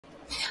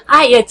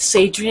Hi, it's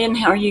Adrienne.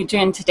 How are you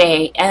doing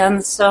today?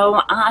 And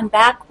so I'm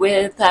back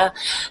with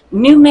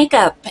new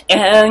makeup.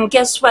 And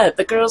guess what?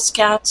 The Girl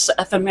Scouts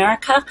of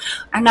America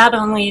are not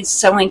only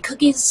selling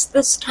cookies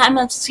this time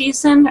of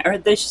season or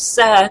this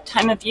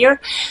time of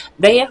year,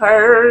 they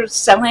are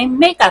selling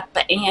makeup.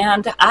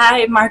 And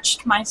I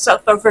marched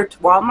myself over to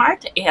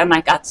Walmart and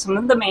I got some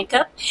of the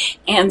makeup.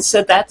 And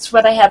so that's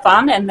what I have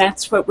on, and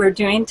that's what we're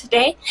doing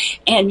today.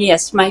 And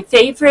yes, my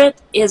favorite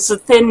is the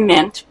Thin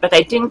Mint, but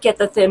I didn't get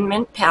the Thin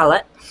Mint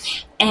palette.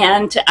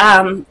 And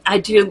I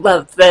do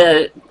love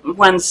the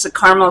ones, the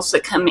caramels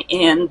that come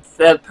in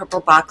the purple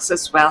box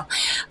as well.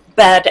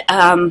 But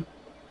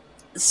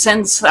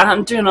since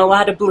I'm doing a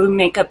lot of blue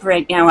makeup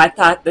right now, I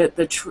thought that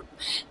the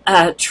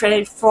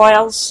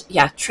Trefoils,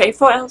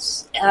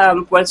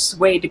 was the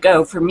way to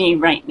go for me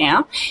right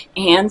now.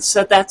 And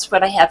so that's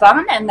what I have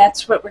on, and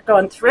that's what we're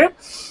going through.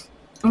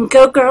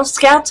 Go Girl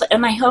Scouts,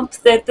 and I hope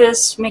that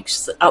this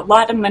makes a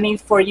lot of money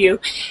for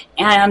you.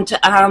 And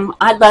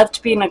I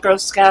loved being a Girl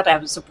Scout. I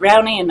was a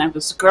brownie and I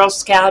was a Girl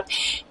Scout,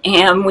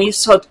 and we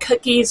sold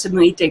cookies and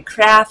we did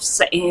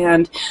crafts,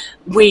 and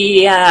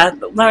we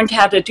learned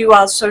how to do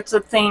all sorts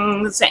of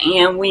things,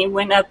 and we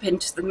went up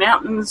into the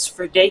mountains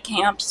for day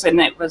camps, and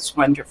it was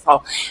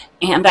wonderful.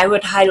 And I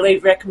would highly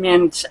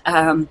recommend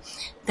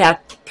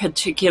that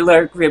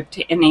particular group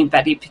to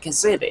anybody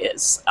because it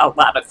is a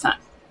lot of fun.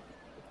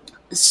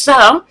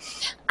 So,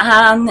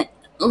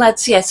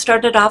 let's see, I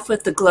started off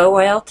with the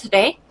Glowoil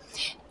today,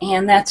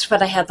 and that's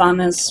what I have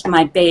on as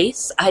my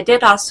base. I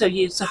did also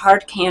use the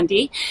Hard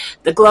Candy,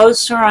 the Glow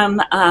Serum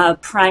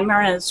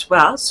primer as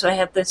well, so I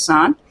have this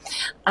on.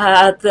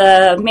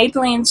 The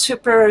Maybelline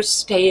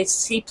Superstay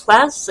C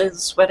Plus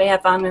is what I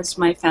have on as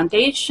my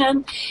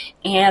foundation,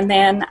 and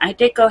then I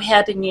did go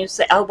ahead and use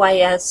the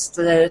LYS,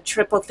 the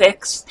Triple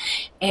Fix,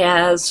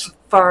 as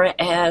far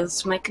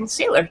as my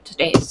concealer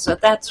today. So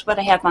that's what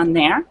I have on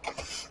there.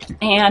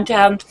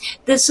 And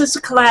this is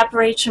a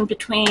collaboration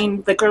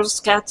between the Girl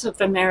Scouts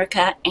of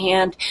America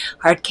and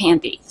Hard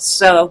Candy.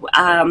 So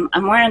I'm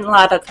wearing a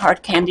lot of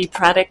Hard Candy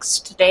products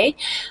today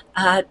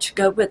to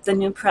go with the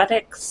new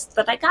products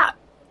that I got.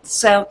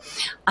 So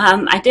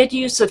I did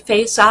use the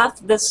Face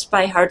Off. This is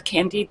by Hard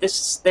Candy. This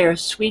is their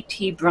Sweet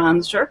Tea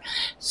Bronzer.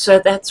 So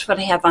that's what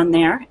I have on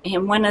there.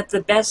 And one of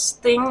the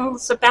best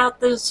things about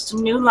this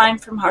new line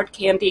from Hard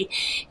Candy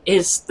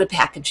is the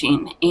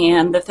packaging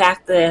and the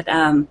fact that,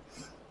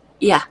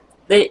 yeah,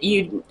 that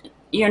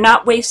you're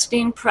not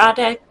wasting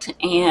product,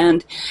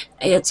 and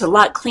it's a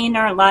lot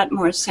cleaner, a lot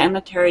more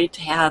sanitary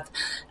to have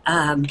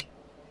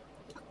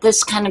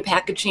this kind of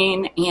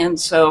packaging, and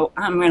so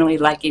I'm really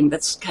liking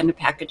this kind of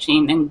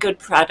packaging and good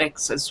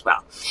products as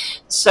well.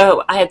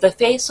 So I have the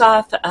Face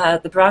Off,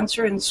 the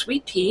bronzer in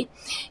Sweet Tea,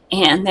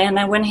 and then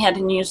I went ahead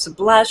and used the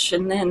blush,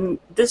 and then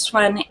this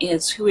one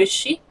is Who Is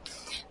She?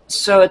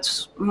 So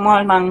it's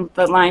more along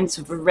the lines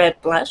of a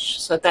red blush,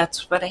 so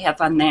that's what I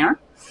have on there.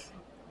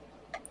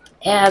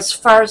 As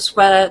far as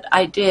what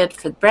I did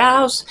for the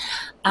brows,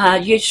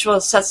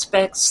 Usual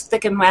Suspects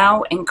Thick and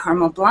Wow in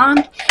Caramel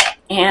Blonde,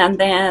 and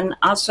then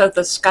also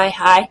the Sky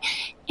High,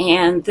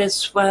 and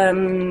this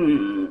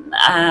one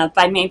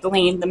by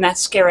Maybelline, the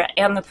mascara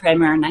and the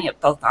primer, and I have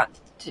both on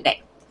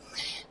today.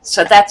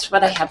 So that's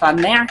what I have on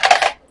there.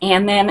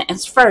 And then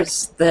as far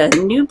as the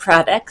new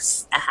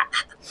products,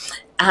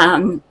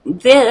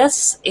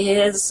 this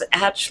is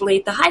actually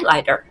the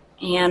highlighter,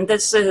 and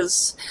this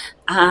is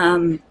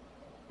the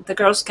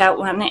Girl Scout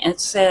one. It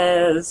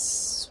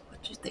says,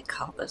 what do they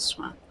call this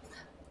one?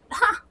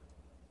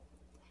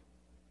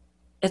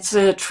 It's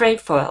a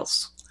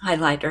Trefoils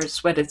highlighter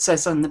is what it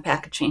says on the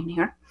packaging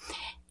here.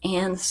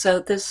 And so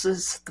this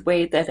is the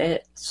way that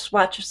it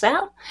swatches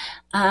out.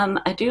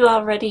 I do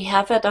already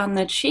have it on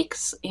the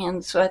cheeks,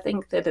 and so I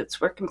think that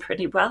it's working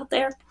pretty well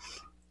there.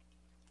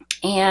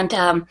 And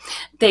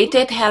they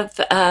did have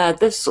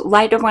this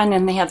lighter one,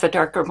 and they have a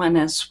darker one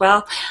as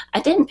well.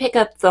 I didn't pick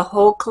up the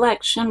whole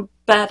collection,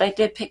 but I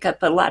did pick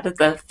up a lot of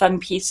the fun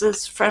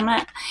pieces from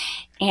it.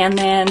 And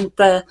then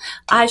the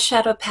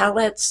eyeshadow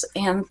palettes,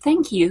 and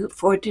thank you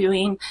for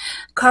doing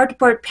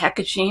cardboard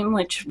packaging,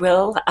 which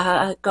will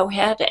go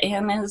ahead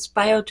and is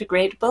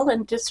biodegradable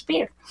and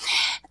disappear.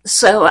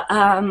 So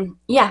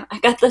yeah, I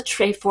got the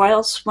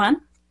Trefoils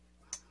one,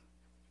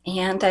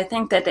 and I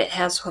think that it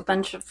has a whole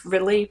bunch of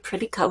really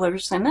pretty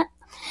colors in it.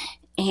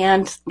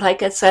 And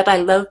like I said, I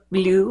love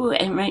blue,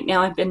 and right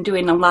now I've been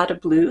doing a lot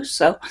of blue,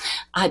 so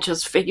I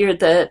just figured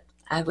that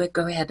I would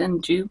go ahead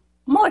and do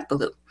more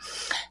blue.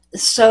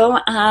 So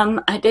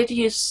I did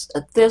use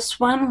this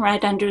one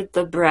right under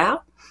the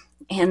brow,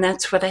 and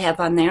that's what I have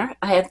on there.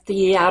 I have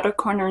the outer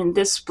corner in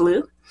this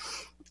blue.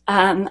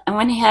 I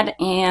went ahead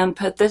and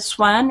put this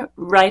one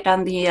right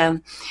on the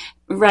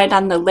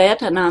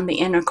lid and on the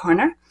inner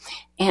corner,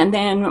 and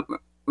then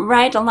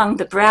right along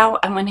the brow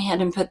I went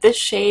ahead and put this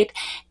shade,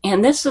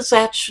 and this is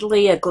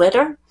actually a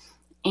glitter,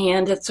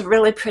 and it's a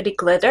really pretty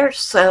glitter.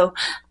 So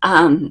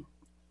I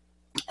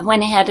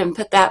went ahead and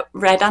put that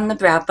right on the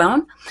brow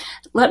bone.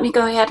 Let me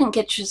go ahead and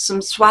get you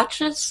some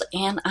swatches,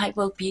 and I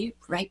will be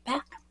right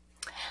back.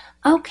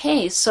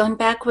 Okay, so I'm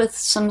back with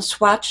some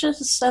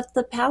swatches of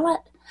the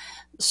palette.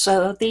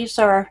 So these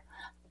are,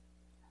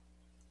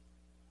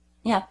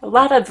 yeah, a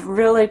lot of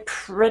really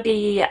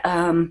pretty,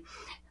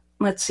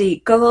 let's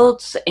see,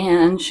 golds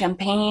and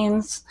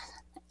champagnes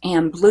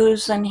and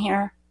blues in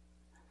here.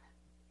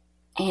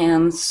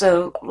 And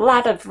so a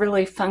lot of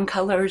really fun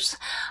colors.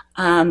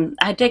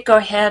 I did go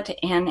ahead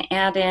and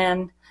add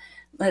in,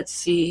 let's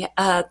see,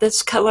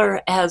 this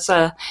color as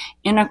a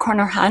inner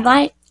corner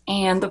highlight.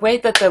 And the way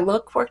that the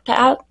look worked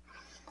out,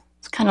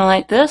 it's kind of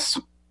like this.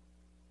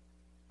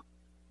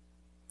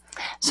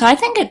 So I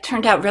think it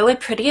turned out really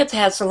pretty. It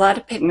has a lot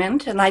of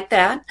pigment and like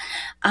that.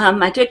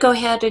 I did go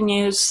ahead and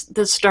use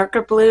this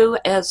darker blue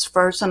as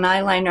far as an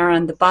eyeliner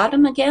on the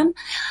bottom again.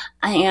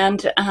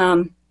 And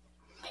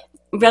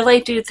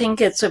really do think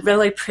it's a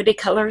really pretty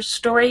color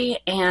story,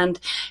 and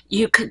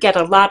you could get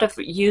a lot of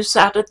use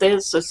out of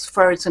this as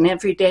far as an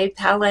everyday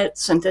palette,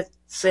 since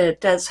it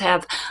does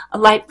have a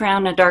light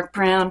brown, a dark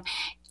brown,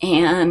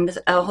 and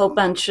a whole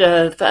bunch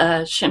of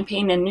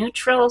champagne and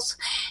neutrals.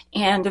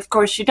 And of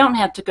course you don't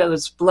have to go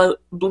as blue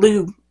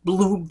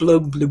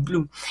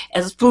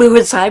as blue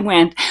as I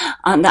went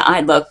on the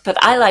eye look,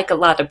 but I like a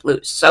lot of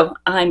blues, so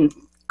I'm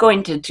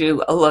going to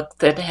do a look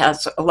that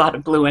has a lot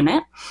of blue in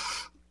it.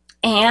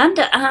 And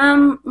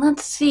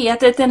let's see,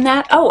 other than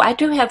that, oh, I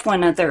do have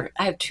one other,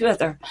 I have two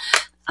other,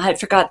 I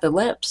forgot the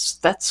lips,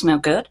 that's no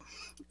good.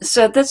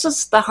 So this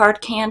is the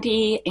Hard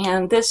Candy,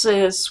 and this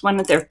is one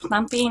of their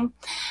Plumping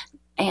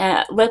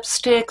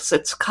lipsticks.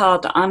 It's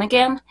called On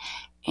Again,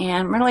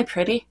 and really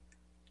pretty.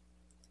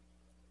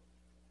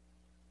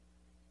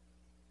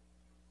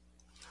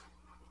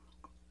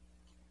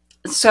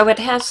 So it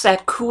has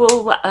that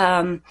cool,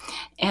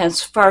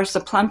 as far as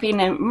the plumping,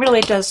 it really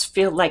does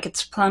feel like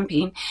it's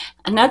plumping.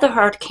 Another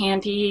Hard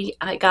Candy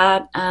I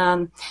got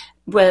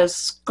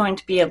was going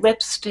to be a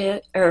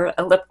lipstick or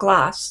a lip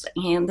gloss,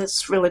 and this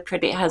is really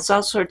pretty. It has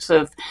all sorts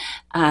of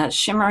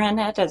shimmer in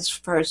it, as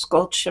far as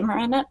gold shimmer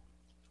in it.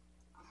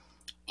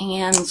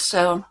 And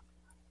so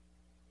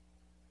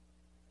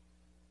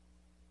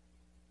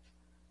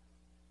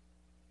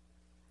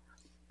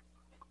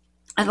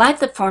I like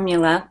the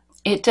formula.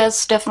 It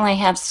does definitely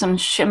have some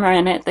shimmer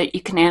in it that you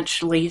can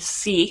actually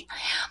see.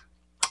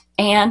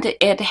 And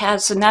it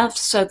has enough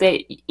so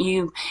that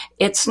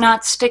it's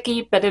not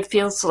sticky, but it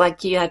feels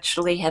like you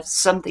actually have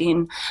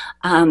something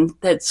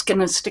that's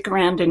going to stick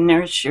around and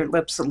nourish your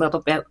lips a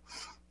little bit.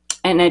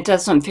 And it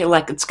doesn't feel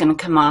like it's going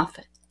to come off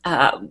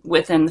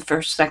within the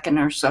first second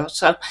or so.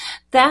 So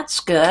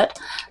that's good.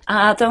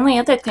 The only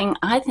other thing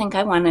I think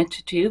I wanted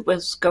to do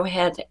was go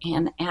ahead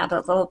and add a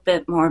little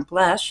bit more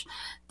blush.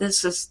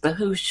 This is the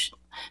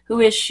Who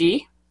Is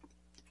She?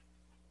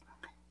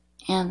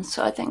 And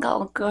so I think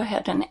I'll go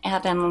ahead and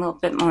add in a little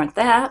bit more of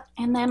that,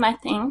 and then I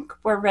think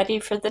we're ready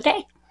for the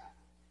day.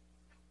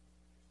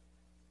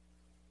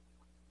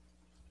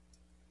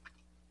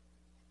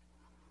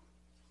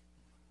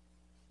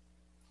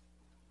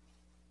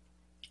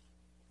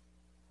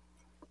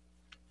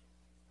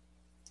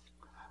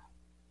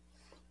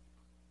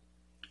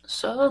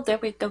 So there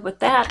we go with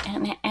that,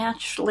 and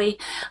actually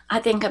I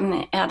think I'm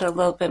going to add a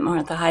little bit more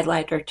of the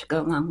highlighter to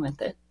go along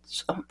with it.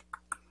 So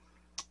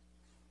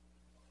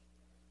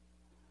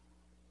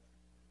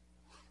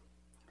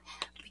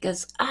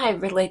because I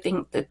really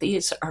think that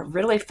these are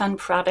really fun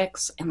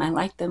products and I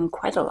like them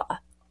quite a lot.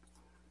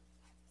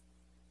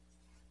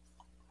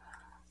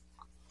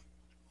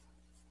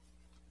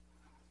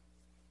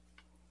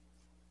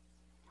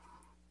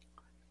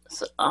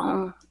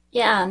 So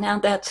yeah, now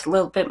that's a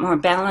little bit more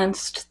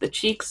balanced. The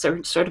cheeks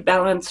are sort of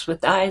balanced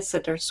with the eyes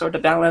that are sort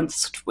of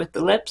balanced with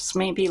the lips,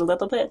 maybe a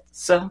little bit.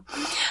 So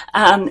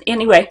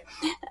anyway,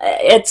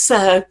 it's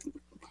a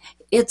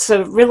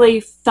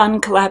really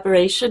fun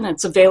collaboration.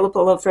 It's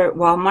available over at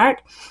Walmart.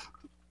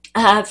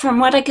 From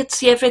what I could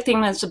see,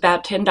 everything was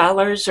about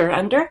 $10 or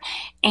under.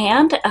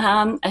 And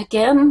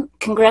again,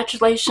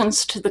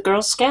 congratulations to the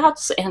Girl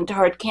Scouts and to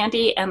Hard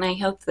Candy, and I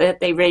hope that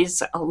they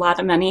raise a lot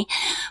of money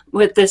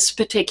with this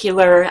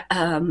particular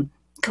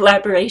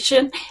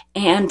collaboration.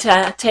 And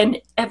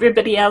to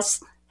everybody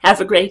else,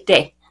 have a great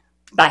day.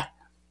 Bye.